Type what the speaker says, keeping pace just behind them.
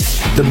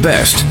The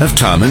best of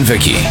Tom and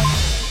Vicki.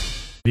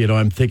 You know,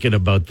 I'm thinking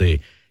about the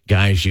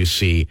guys you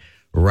see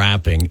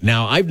rapping.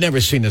 Now, I've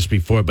never seen this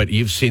before, but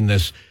you've seen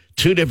this.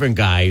 Two different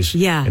guys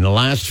in the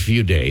last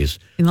few days.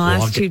 In the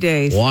last 2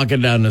 days.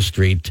 Walking down the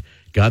street,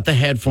 got the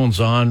headphones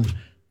on.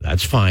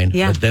 That's fine.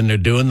 Yeah. But then they're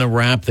doing the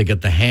rap. They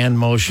get the hand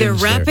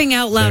motions. They're rapping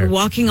out loud,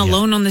 walking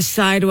alone on the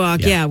sidewalk.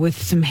 Yeah, with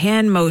some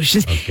hand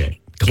motions. Okay.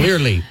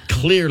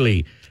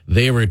 Clearly,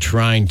 they were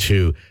trying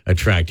to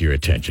attract your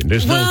attention.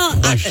 There's no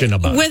question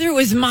about it. Whether it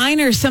was mine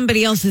or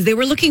somebody else's, they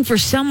were looking for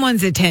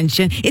someone's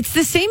attention. It's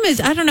the same as,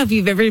 I don't know if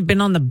you've ever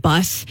been on the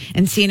bus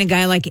and seen a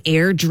guy like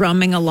air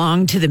drumming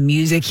along to the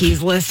music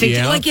he's listening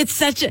to. Like, it's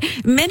such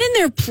men in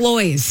their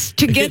ploys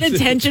to get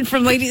attention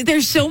from ladies.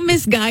 They're so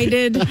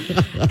misguided.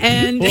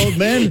 And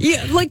men.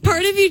 like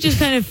part of you just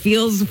kind of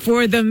feels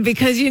for them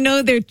because, you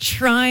know, they're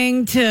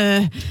trying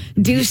to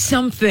do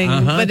something.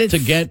 But it's, to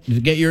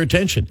get your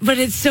attention. But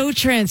it's so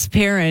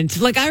transparent.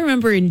 Like, I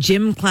remember in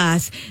gym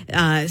class,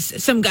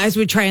 some guys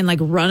would try and like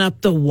run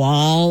up the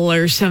wall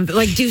or something,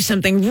 like do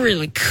something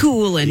really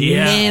cool and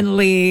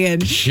manly,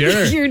 and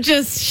you're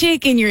just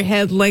shaking your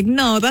head like,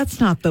 no, that's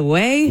not the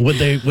way. Would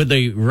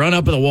they run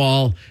up the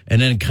wall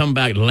and then come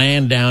back,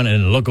 land down,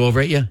 and look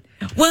over at you?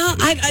 Well,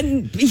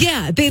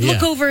 they'd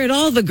look over at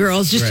all the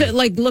girls just to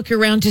like look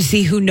around to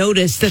see who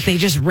noticed that they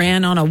just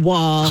ran on a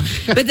wall.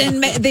 But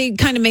then they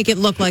kind of make it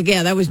look like,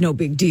 that was no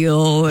big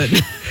deal.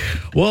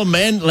 Well,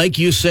 men, like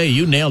you say,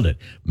 you nailed it.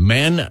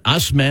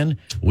 Us men,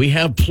 we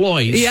have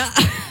ploys. Yeah.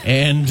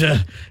 And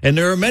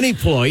there are many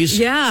ploys.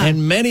 Yeah.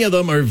 And many of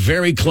them are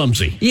very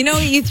clumsy. You know,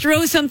 you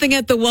throw something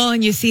at the wall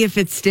and you see if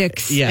it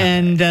sticks. Yeah.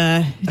 And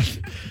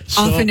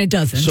often it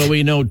doesn't. So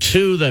we know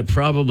two that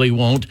probably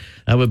won't.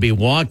 That would be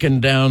walking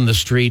down the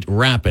street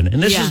rapping.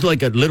 And this is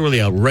like literally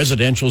a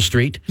residential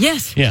street?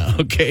 Yes. Yeah,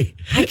 okay.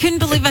 I couldn't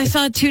believe I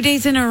saw it 2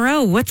 days in a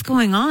row. What's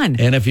going on?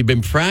 And if you've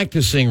been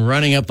practicing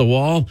running up the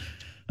wall,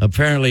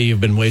 apparently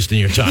you've been wasting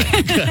your time.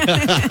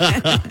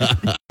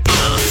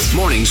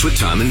 Mornings with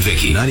Tom and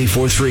Vicki.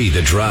 94.3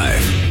 The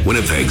Drive.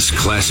 Winnipeg's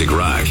classic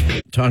rock.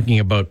 Talking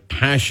about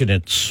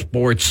passionate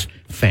sports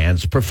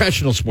fans,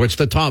 professional sports,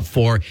 the top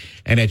four,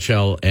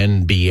 NHL,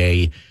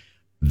 NBA,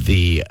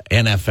 the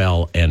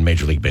NFL, and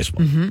Major League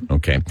Baseball. Mm-hmm.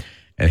 Okay.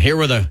 And here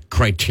were the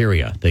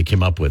criteria they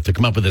came up with to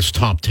come up with this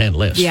top 10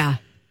 list. Yeah.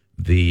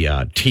 The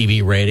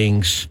TV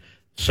ratings,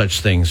 such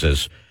things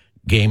as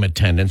game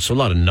attendance, a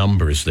lot of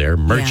numbers there,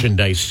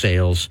 merchandise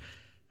sales,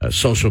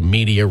 social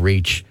media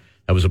reach.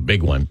 That was a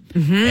big one.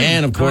 Mm-hmm.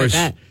 And, of course,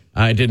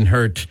 I didn't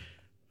hurt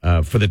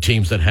for the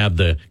teams that have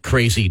the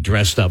crazy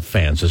dressed-up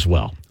fans as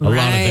well. A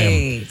lot of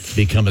them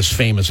become as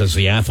famous as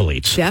the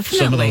athletes. Definitely.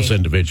 Some of those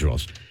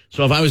individuals.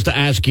 So if I was to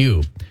ask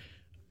you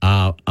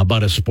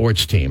about a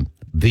sports team,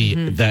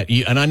 and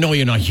I know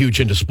you're not huge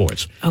into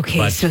sports. Okay,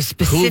 but so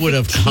specific who would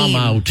have come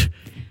out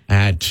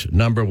at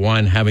number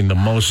one having the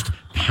most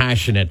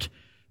passionate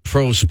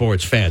pro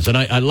sports fans? And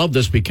I love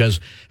this because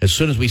as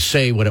soon as we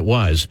say what it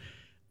was,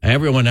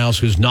 everyone else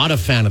who's not a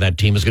fan of that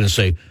team is going to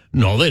say,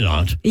 no, they're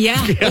not.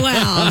 Yeah,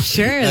 well,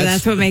 sure.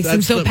 That's what makes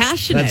them so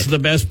passionate. That's the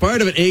best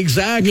part of it.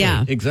 Exactly.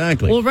 Yeah.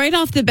 Exactly. Well, right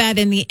off the bat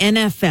in the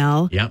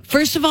NFL,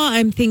 first of all,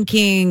 I'm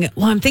thinking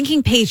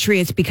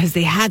Patriots because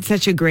they had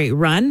such a great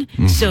run.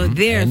 Mm-hmm. So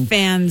their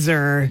fans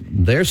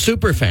they're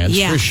super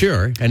fans for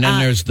sure. And then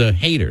there's the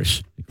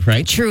haters,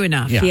 right? True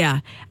enough.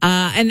 Yeah.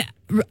 And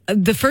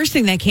the first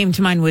thing that came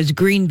to mind was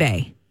Green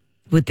Bay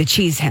with the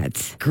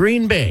Cheeseheads.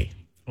 Green Bay.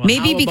 Well,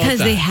 maybe because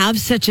they have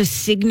such a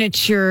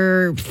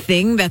signature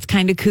thing that's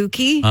kind of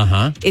kooky.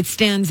 It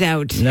stands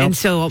out. Nope. And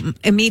so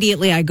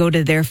immediately I go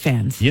to their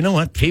fans. You know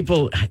what?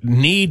 People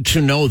need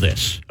to know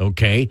this,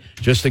 okay?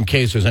 Just in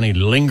case there's any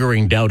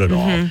lingering doubt at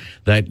all,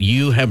 that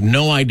you have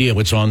no idea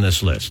what's on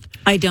this list.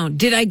 I don't.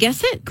 Did I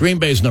guess it? Green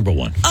Bay's number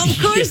one. Of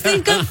course,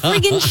 they've got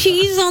friggin'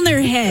 cheese on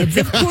their heads.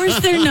 Of course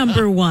they're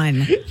number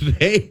one.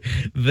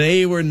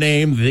 They were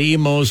named the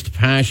most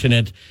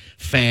passionate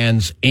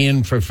fans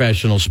in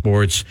professional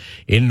sports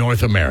in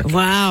North America.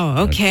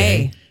 Wow,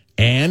 okay.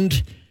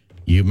 And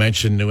you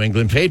mentioned New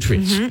England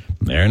Patriots.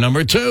 Mm-hmm. They're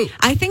number two.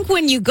 I think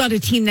when you got a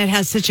team that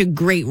has such a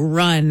great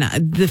run,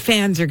 the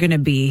fans are going to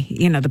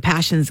be, the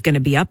passion's going to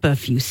be up a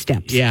few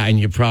steps. Yeah, and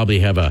you probably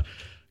have a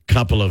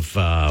couple of,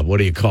 what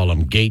do you call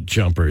them, gate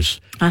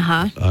jumpers.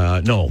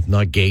 No,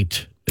 not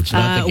gate. It's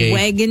not the gate.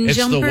 Wagon it's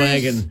jumpers? The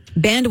wagon.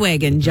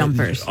 Bandwagon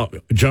jumpers.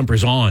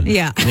 Jumpers on.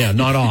 Yeah. Yeah,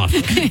 not off.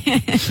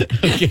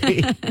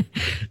 Okay.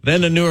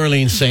 Then the New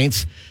Orleans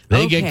Saints,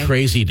 they get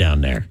crazy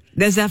down there.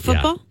 Is that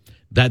football? Yeah.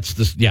 That's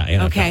the,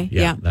 NFL. Okay,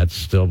 yeah. That's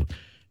still,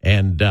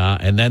 and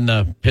then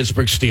the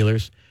Pittsburgh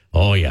Steelers.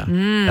 Oh, yeah.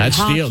 That's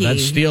hockey.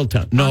 That's Steel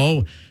Town.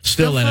 No,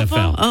 still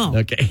NFL. Oh.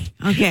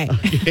 Okay.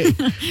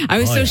 I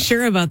was so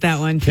sure about that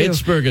one, too.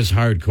 Pittsburgh is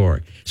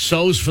hardcore.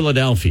 So's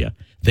Philadelphia.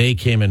 They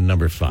came in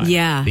number 5.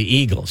 Yeah. The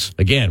Eagles.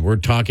 Again, we're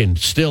talking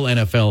still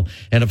NFL,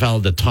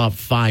 the top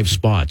 5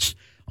 spots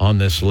on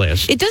this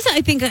list. It does,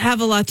 I think, have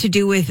a lot to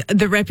do with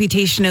the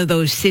reputation of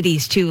those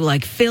cities, too,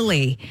 like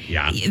Philly.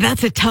 Yeah.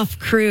 That's a tough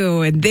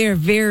crew, and they're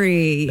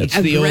very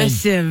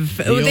aggressive.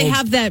 They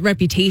have that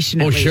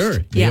reputation, at least. Sure.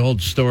 The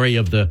old story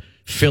of the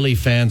Philly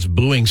fans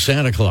booing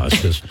Santa Claus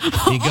because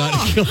he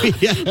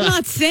got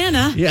not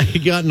Santa. Yeah, he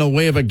got in the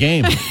way of a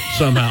game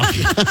somehow.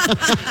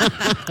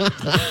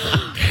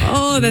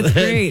 Oh, that's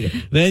great.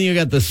 Then you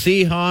got the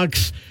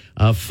Seahawks.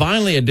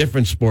 Finally, a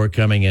different sport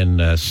coming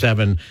in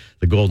 7,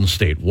 the Golden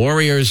State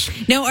Warriors.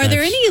 Now, are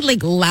there any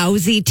like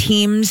lousy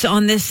teams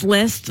on this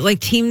list? Like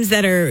teams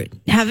that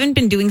haven't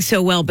been doing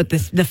so well, but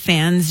the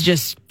fans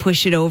just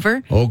push it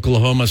over?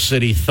 Oklahoma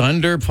City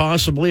Thunder,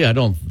 possibly. I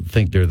don't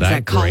think they're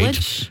that great.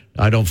 College?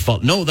 I don't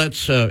follow. No,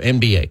 that's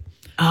NBA.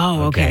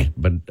 Oh, okay.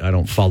 But I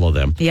don't follow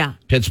them. Yeah.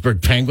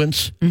 Pittsburgh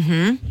Penguins.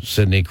 Mm-hmm.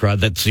 Sidney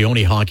Crosby. That's the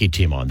only hockey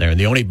team on there. And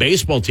the only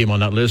baseball team on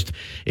that list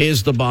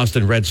is the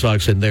Boston Red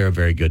Sox, and they're a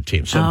very good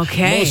team. So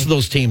most of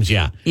those teams,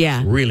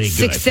 really good.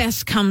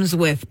 Success comes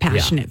with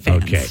passionate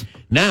fans. Okay.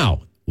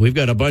 Now, we've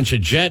got a bunch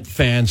of Jet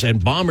fans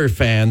and Bomber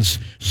fans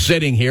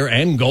sitting here,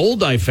 and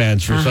Goldeye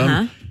fans for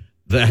some,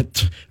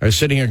 that are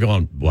sitting here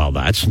going, well,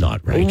 that's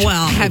not right.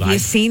 Well, have you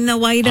seen the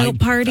whiteout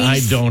parties? I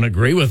don't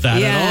agree with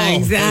that at all. Yeah,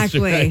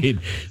 exactly.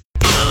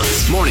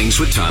 Mornings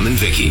with Tom and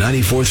Vicki.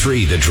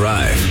 94.3 The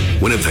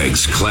Drive.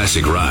 Winnipeg's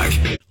classic rock.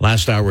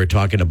 Last hour, we're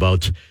talking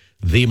about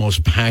the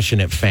most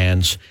passionate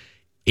fans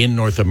in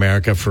North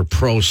America for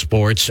pro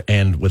sports.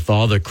 And with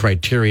all the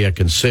criteria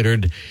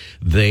considered,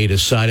 they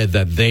decided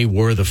that they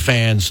were the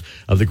fans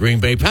of the Green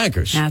Bay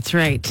Packers. That's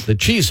right. The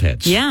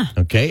Cheeseheads. Yeah.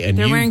 Okay. And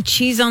they're wearing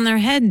cheese on their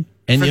head.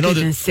 And you know,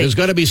 there's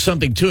got to be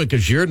something to it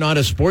because you're not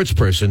a sports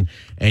person,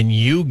 and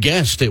you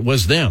guessed it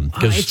was them.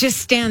 It just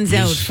stands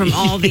out from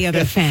all the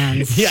other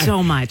fans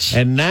so much.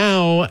 And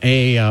now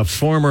a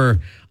former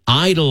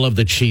idol of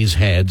the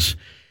Cheeseheads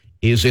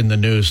is in the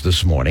news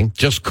this morning,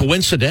 just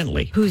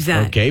coincidentally. Who's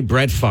that? Okay,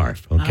 Brett Favre.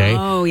 Okay.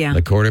 Oh, yeah.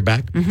 The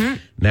quarterback. Mm-hmm.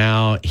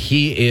 Now,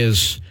 he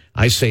is...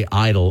 I say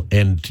idol,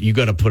 and you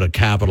got to put a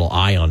capital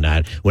I on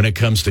that when it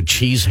comes to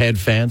Cheesehead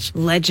fans.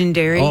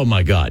 Legendary. Oh,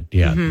 my God.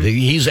 Yeah. Mm-hmm.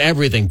 He's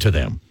everything to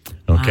them.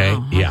 Okay.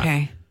 Wow, yeah.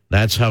 Okay.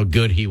 That's how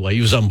good he was.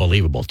 He was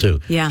unbelievable, too.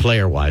 Yeah.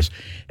 Player-wise.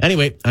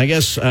 Anyway, I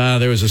guess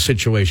there was a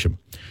situation.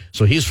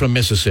 So he's from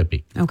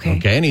Mississippi. Okay.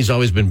 Okay. And he's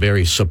always been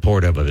very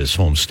supportive of his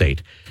home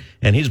state.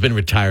 And he's been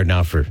retired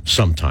now for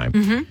some time.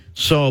 Mm-hmm.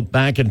 So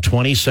back in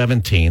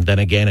 2017, then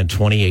again in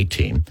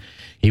 2018,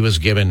 he was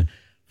given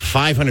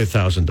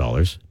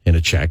 $500,000 in a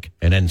check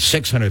and then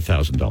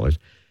 $600,000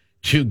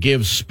 to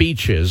give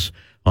speeches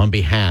on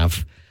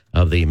behalf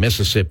of the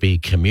Mississippi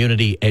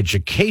Community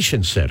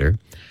Education Center,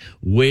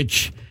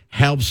 which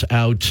helps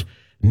out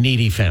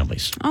needy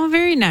families. Oh,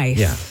 very nice.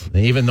 Yeah.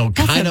 Even though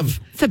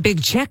it's a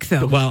big check,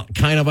 though. Well,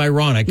 kind of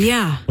ironic.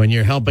 Yeah. When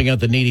you're helping out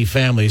the needy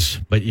families,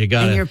 but you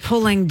got to... And you're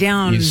pulling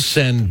down... You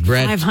send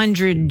Brett...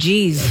 500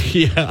 G's.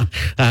 Yeah,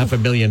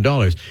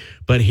 $500,000.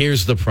 But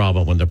here's the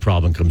problem when the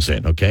problem comes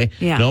in, okay?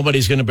 Yeah.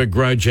 Nobody's going to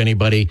begrudge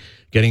anybody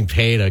getting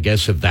paid, I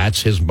guess, if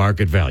that's his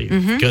market value,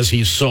 because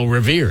he's so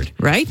revered.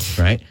 Right.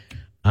 Right?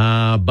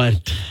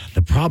 But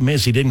the problem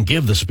is he didn't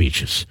give the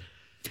speeches,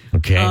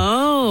 okay?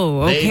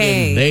 Oh,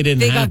 okay.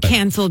 They got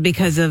canceled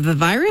because of the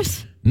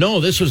virus?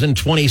 No, this was in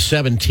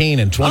 2017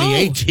 and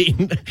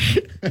 2018.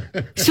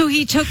 So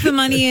he took the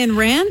money and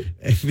ran?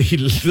 He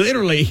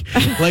literally,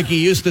 like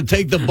he used to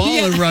take the ball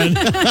and run.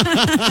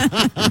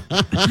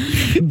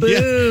 Boo.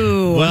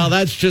 Yeah. Well,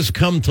 that's just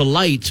come to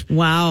light.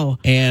 Wow.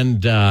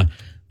 And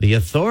the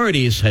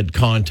authorities had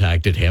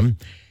contacted him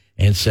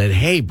and said,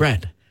 hey,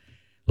 Brett,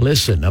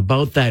 listen,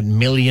 about that $1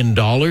 million,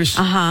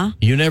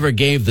 you never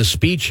gave the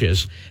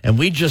speeches. And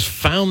we just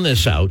found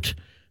this out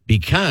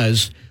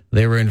because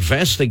they were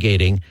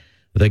investigating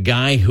the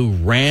guy who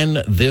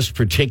ran this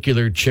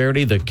particular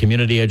charity, the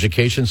Community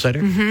Education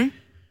Center,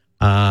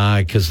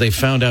 because they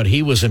found out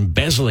he was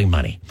embezzling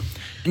money.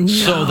 No.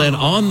 So then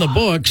on the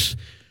books,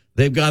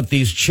 they've got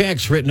these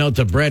checks written out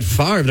to Brett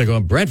Favre. They're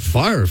going, Brett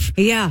Favre?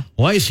 Yeah.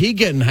 Why is he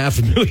getting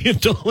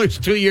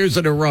 $500,000 2 years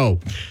in a row?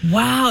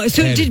 Wow.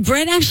 So did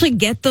Brett actually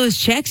get those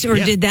checks, or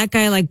did that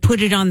guy like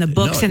put it on the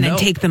books and then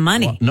take the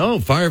money? Well, no,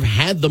 Favre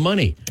had the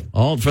money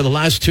all for the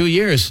last 2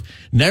 years.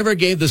 Never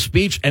gave the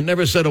speech and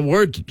never said a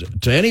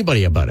word to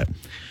anybody about it.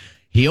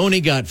 He only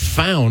got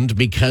found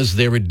because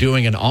they were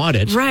doing an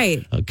audit.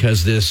 Right.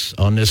 Because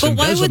on this But embezzlement.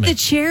 Why would the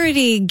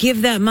charity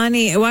give that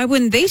money? Why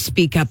wouldn't they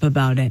speak up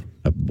about it?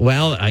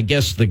 Well, I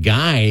guess the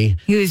guy...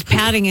 He was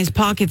padding his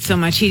pockets so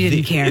much he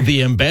didn't care. The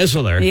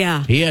embezzler.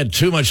 Yeah. He had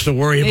too much to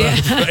worry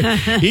about.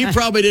 Yeah. He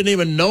probably didn't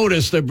even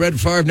notice that Brett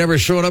Favre never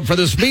showed up for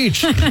the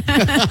speech.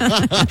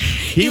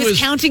 he was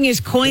counting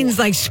his coins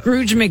like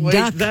Scrooge McDuck.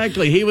 Well,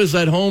 exactly. He was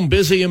at home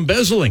busy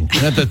embezzling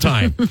at the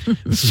time.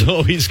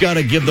 So he's got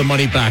to give the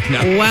money back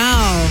now.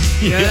 Wow.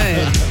 Good.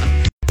 Yeah.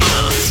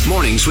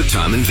 Mornings with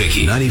Tom and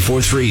Vicki.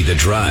 94.3 The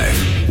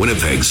Drive.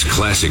 Winnipeg's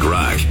classic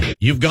rock.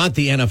 You've got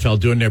the NFL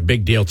doing their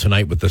big deal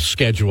tonight with the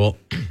schedule.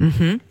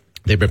 Mm-hmm.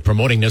 They've been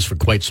promoting this for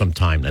quite some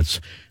time.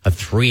 That's a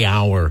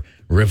 3-hour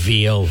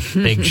reveal,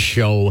 big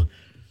show,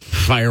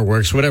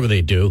 fireworks, whatever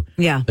they do.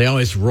 Yeah. They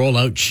always roll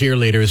out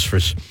cheerleaders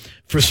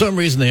for some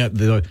reason.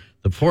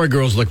 The poor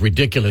girls look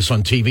ridiculous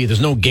on TV.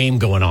 There's no game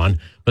going on,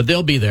 but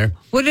they'll be there.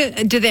 What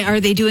are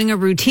they doing a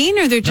routine,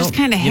 or they're just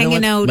kind of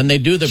hanging out? When they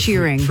do the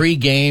cheering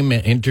pre-game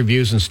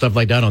interviews and stuff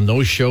like that on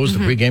those shows, the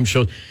pre-game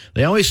shows,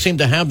 they always seem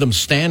to have them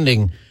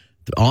standing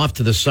off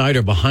to the side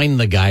or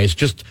behind the guys,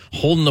 just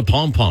holding the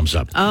pom-poms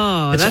up.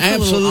 Oh, it's that's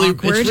absolutely, a little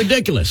awkward. It's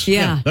ridiculous.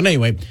 Yeah. But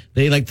anyway,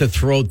 they like to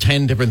throw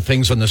 10 different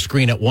things on the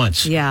screen at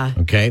once. Yeah.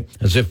 Okay?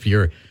 As if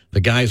the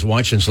guys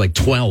watching is like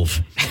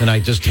 12. And my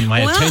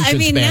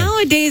attention span.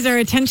 Nowadays our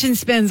attention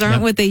spans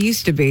aren't what they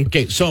used to be.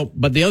 Okay,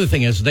 but the other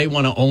thing is they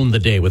want to own the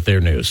day with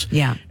their news.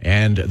 Yeah.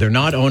 And they're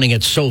not owning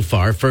it so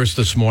far. First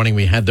this morning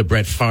we had the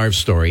Brett Favre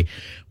story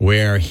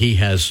where he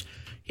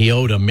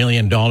owed $1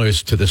 million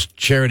to this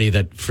charity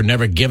that for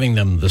never giving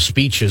them the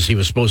speeches he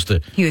was supposed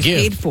to He was give.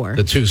 paid for.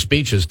 The 2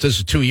 speeches. This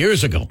is 2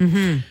 years ago.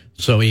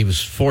 So he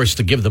was forced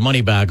to give the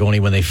money back only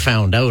when they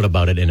found out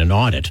about it in an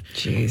audit.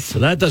 Jeez. So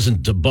that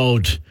doesn't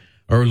bode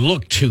or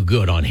look too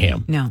good on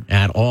him. No.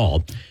 At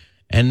all.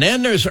 And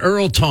then there's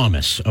Earl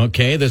Thomas.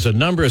 Okay, there's a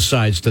number of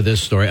sides to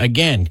this story.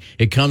 Again,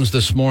 it comes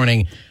this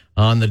morning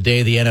on the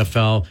day the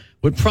NFL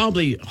would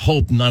probably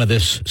hope none of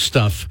this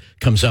stuff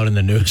comes out in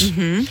the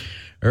news.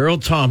 Earl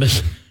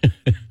Thomas.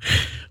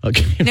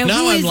 Okay,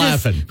 now I'm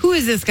laughing. Who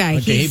is this guy?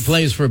 Okay, he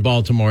plays for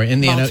Baltimore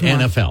in the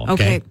NFL.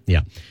 Okay.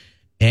 Yeah.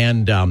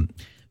 And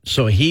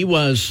so he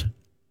was,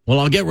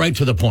 I'll get right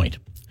to the point.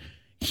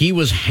 He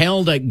was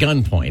held at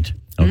gunpoint.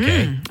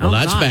 Okay.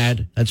 That's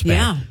bad. That's bad.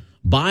 Yeah.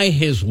 By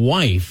his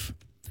wife.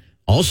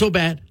 Also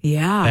bad.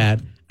 Yeah.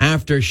 Bad.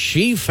 After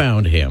she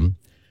found him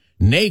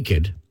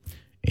naked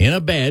in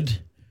a bed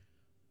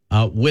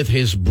with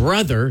his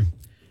brother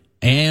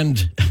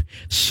and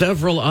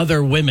several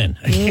other women.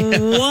 What?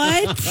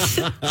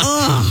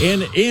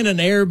 in an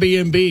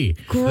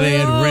Airbnb Gross. they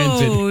had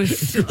rented.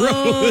 Gross.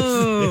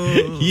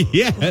 Oh.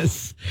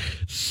 Yes.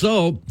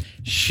 So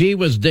she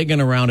was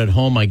digging around at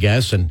home, I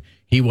guess, and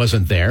he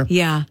wasn't there.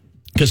 Yeah.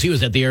 Because he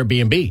was at the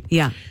Airbnb.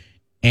 Yeah.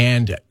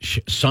 And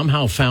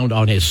somehow found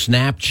on his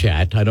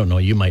Snapchat, I don't know,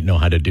 you might know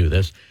how to do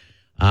this,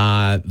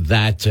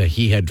 that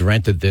he had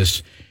rented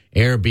this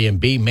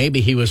Airbnb. Maybe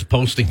he was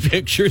posting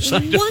pictures.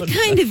 What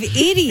kind of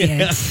idiot?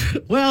 Yeah.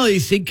 Well,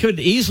 he could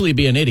easily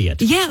be an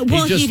idiot. Yeah,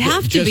 well, he'd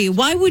have to be.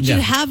 Why would you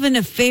have an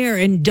affair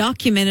and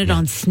document it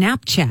on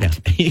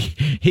Snapchat? Yeah.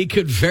 He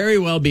could very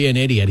well be an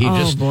idiot. He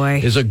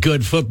is a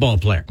good football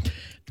player.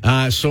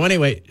 So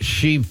anyway,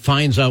 she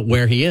finds out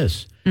where he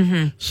is.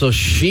 So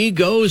she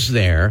goes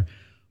there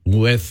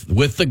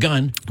with the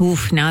gun.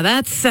 Oof, now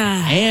that's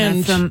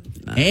and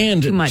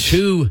too much.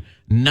 2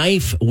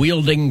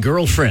 knife-wielding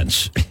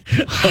girlfriends.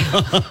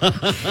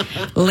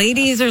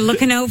 Ladies are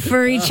looking out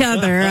for each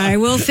other. I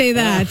will say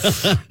that.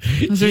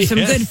 Those are some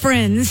good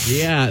friends.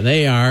 Yeah,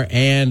 they are.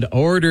 And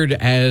ordered,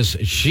 as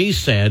she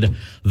said,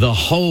 the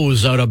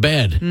hose out of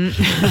bed. Okay.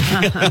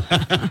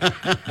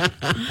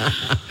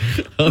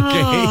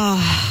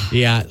 Oh.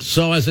 Yeah.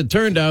 So as it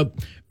turned out,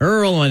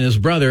 Earl and his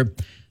brother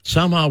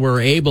somehow were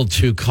able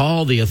to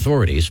call the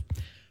authorities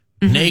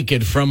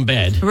naked from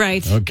bed.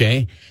 Right.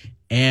 Okay.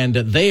 And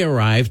they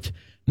arrived.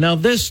 Now,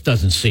 this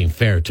doesn't seem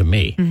fair to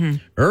me.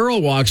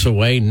 Earl walks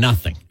away,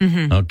 nothing.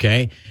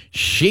 Okay.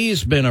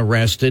 She's been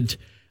arrested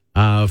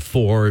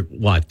for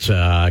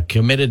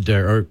committed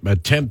or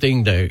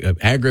attempting the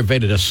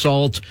aggravated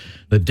assault,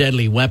 the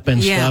deadly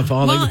weapon stuff.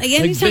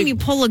 Anytime you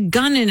pull a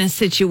gun in a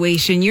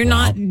situation, you're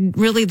not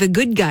really the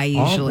good guy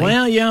usually.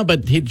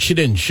 But she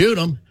didn't shoot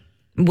him.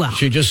 Well,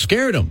 she just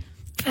scared him.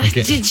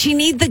 Okay. Did she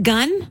need the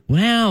gun?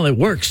 Well, it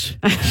works.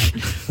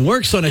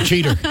 Works on a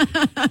cheater.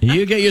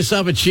 You get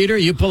yourself a cheater,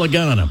 you pull a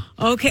gun on him.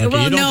 Okay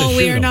well, no,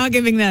 we are not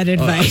giving that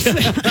advice.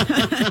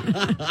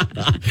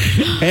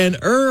 And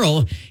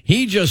Earl,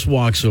 he just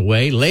walks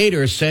away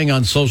later saying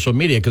on social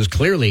media, because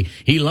clearly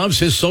he loves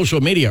his social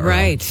media. Earl.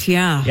 Right,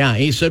 yeah. Yeah,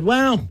 he said,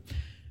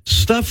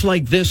 stuff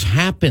like this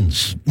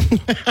happens.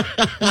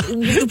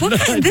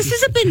 This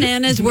is a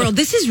bananas world.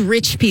 This is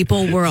rich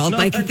people world.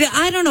 I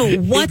don't know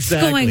what's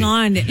going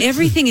on.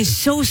 Everything is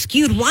so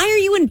skewed. Why are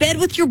you in bed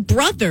with your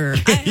brother?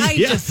 I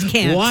just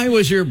can't. Why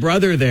was your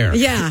brother there?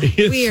 Yeah,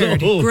 weird,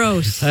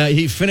 gross.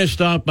 He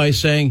finished off by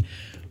saying,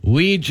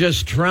 we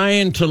just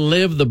trying to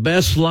live the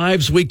best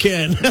lives we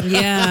can.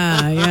 Yeah,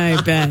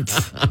 I bet.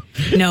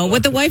 No,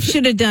 what the wife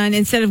should have done,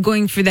 instead of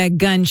going for that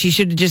gun, she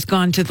should have just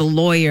gone to the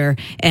lawyer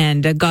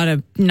and got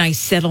a nice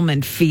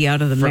settlement fee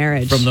out of the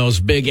marriage. From those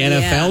big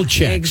NFL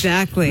checks.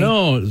 Exactly.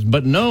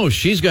 No,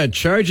 she's got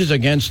charges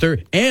against her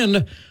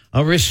and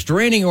a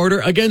restraining order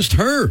against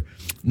her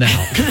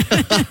now.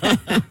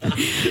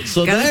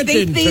 So gotta that think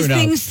didn't these turn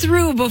things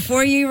through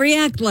before you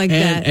react like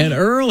that. And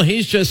Earl,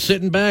 he's just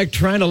sitting back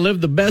trying to live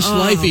the best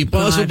life he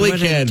possibly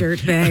can. What a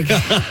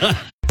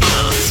dirtbag.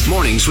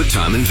 Mornings with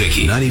Tom and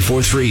Vicki.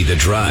 94.3 The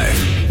Drive.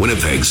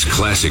 Winnipeg's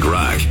classic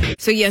rock.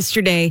 So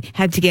yesterday,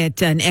 had to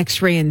get an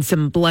x-ray and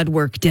some blood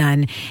work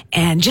done.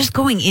 And just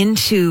going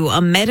into a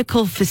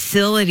medical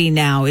facility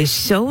now is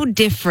so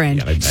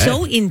different,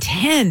 so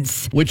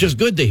intense. Which is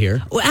good to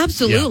hear. Well,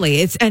 absolutely.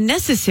 Yeah. It's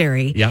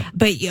necessary. Yeah.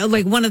 But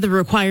one of the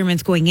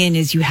requirements going in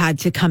is you had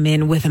to come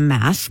in with a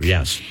mask.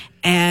 Yes.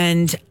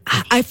 And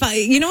I find,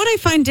 you know what I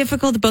find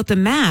difficult about the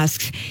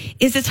masks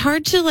is it's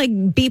hard to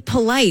like be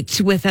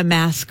polite with a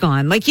mask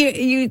on. Like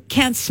you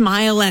can't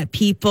smile at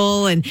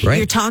people and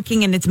you're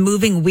talking and it's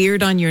moving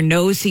weird on your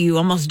nose. So you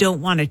almost don't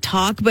want to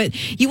talk, but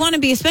you want to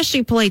be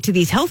especially polite to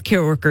these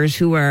healthcare workers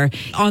who are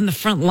on the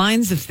front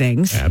lines of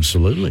things.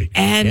 Absolutely.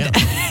 And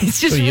it's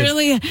just so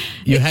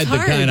you had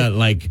hard. to kind of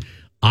like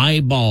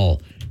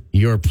eyeball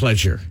your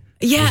pleasure.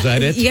 Yeah, is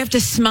that it? You have to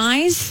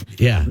smize.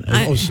 Yeah,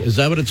 is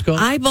that what it's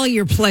called? Eyeball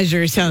your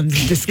pleasure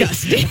sounds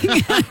disgusting.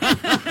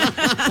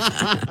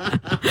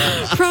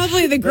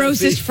 Probably the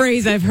grossest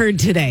phrase I've heard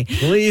today.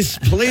 Please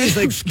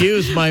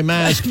excuse my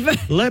mask.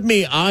 Let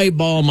me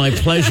eyeball my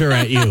pleasure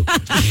at you.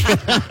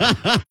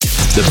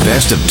 The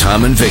best of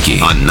Tom and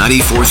Vicky on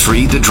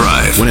 94.3 The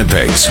Drive,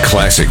 Winnipeg's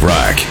classic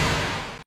rock.